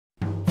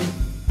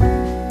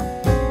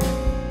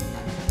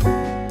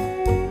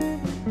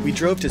we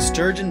drove to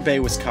Sturgeon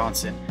Bay,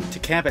 Wisconsin to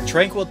camp at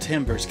Tranquil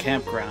Timbers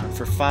Campground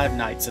for 5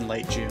 nights in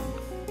late June.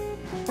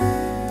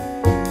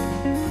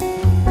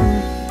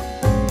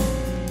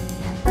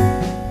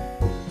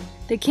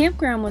 The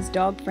campground was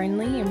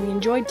dog-friendly and we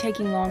enjoyed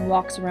taking long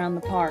walks around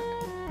the park.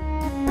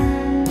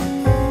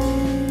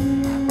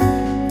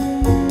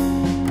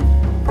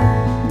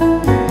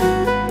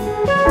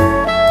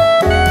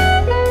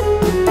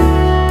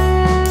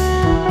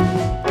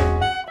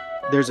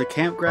 There's a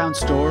campground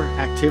store,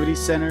 activity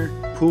center,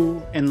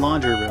 pool, and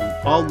laundry room,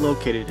 all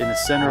located in the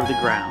center of the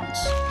grounds.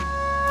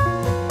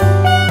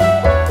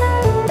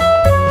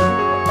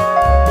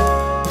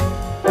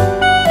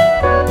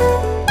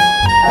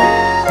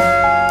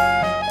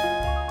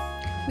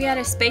 We had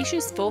a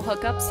spacious full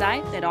hookup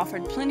site that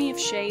offered plenty of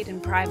shade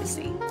and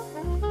privacy.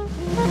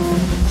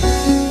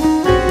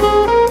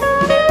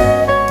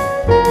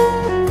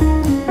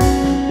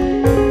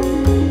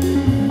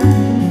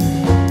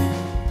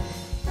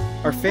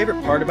 Our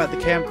favorite part about the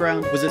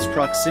campground was its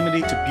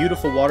proximity to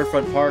beautiful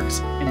waterfront parks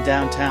in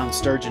downtown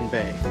Sturgeon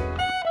Bay.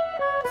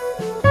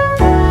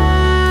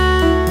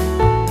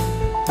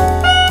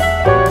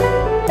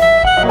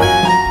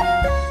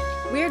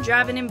 We're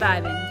Drivin and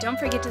Vibin. Don't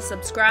forget to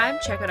subscribe,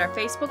 check out our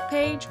Facebook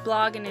page,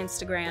 blog, and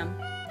Instagram.